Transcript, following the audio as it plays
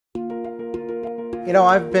You know,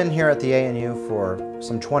 I've been here at the ANU for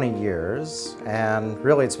some 20 years, and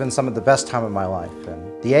really it's been some of the best time of my life.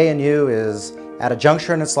 And the ANU is at a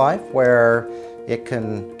juncture in its life where it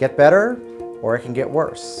can get better or it can get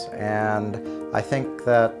worse. And I think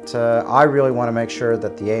that I really want to make sure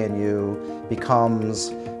that the ANU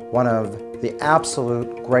becomes one of the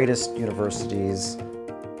absolute greatest universities.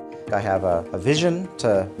 I have a vision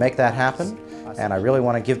to make that happen, and I really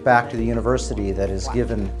want to give back to the university that has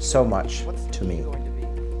given so much to me.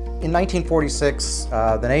 In 1946,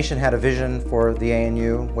 the nation had a vision for the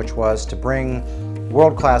ANU, which was to bring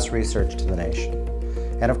world-class research to the nation.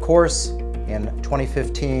 And of course, in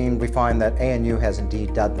 2015, we find that ANU has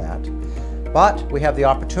indeed done that. But we have the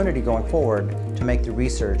opportunity going forward to make the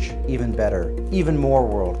research even better, even more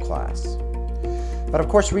world-class. But of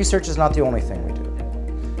course, research is not the only thing we do.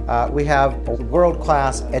 We have a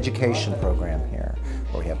world-class education program here,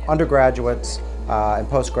 where we have undergraduates and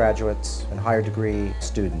postgraduates and higher degree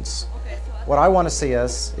students. What I want to see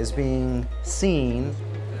us is being seen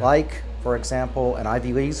like, for example, an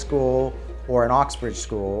Ivy League school or an Oxford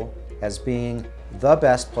school as being the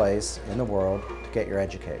best place in the world to get your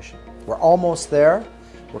education. We're almost there.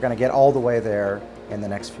 We're going to get all the way there in the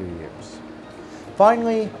next few years.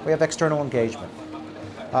 Finally, we have external engagement.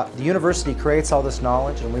 The university creates all this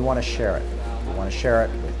knowledge and we want to share it. We want to share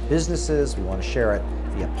it with businesses, we want to share it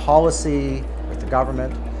via policy, with the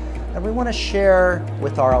government, and we want to share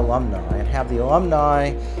with our alumni and have the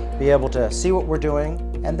alumni be able to see what we're doing,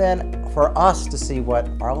 and then for us to see what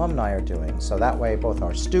our alumni are doing. So that way both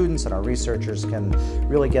our students and our researchers can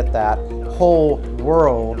really get that whole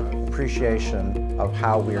world appreciation of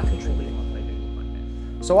how we are contributing.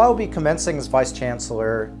 So I will be commencing as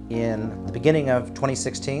Vice-Chancellor in the beginning of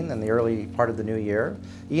 2016, in the early part of the new year.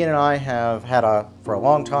 Ian and I have had, for a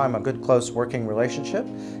long time, a good close working relationship.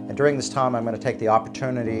 And during this time, I'm going to take the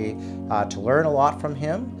opportunity to learn a lot from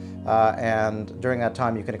him. And during that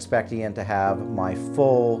time, you can expect Ian to have my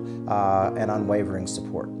full and unwavering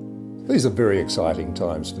support. These are very exciting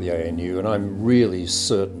times for the ANU, and I'm really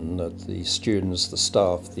certain that the students, the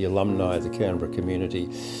staff, the alumni, the Canberra community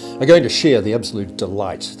are going to share the absolute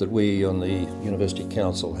delight that we on the University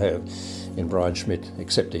Council have in Brian Schmidt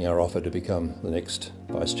accepting our offer to become the next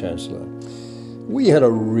Vice-Chancellor. We had a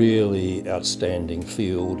really outstanding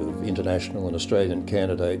field of international and Australian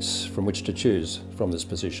candidates from which to choose from this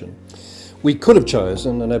position. We could have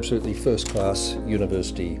chosen an absolutely first-class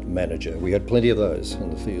university manager. We had plenty of those in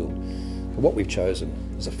the field. But what we've chosen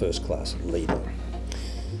is a first-class leader.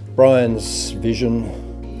 Brian's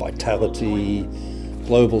vision, vitality,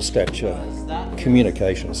 global stature,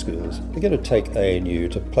 communication skills are going to take ANU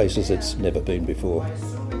to places it's never been before.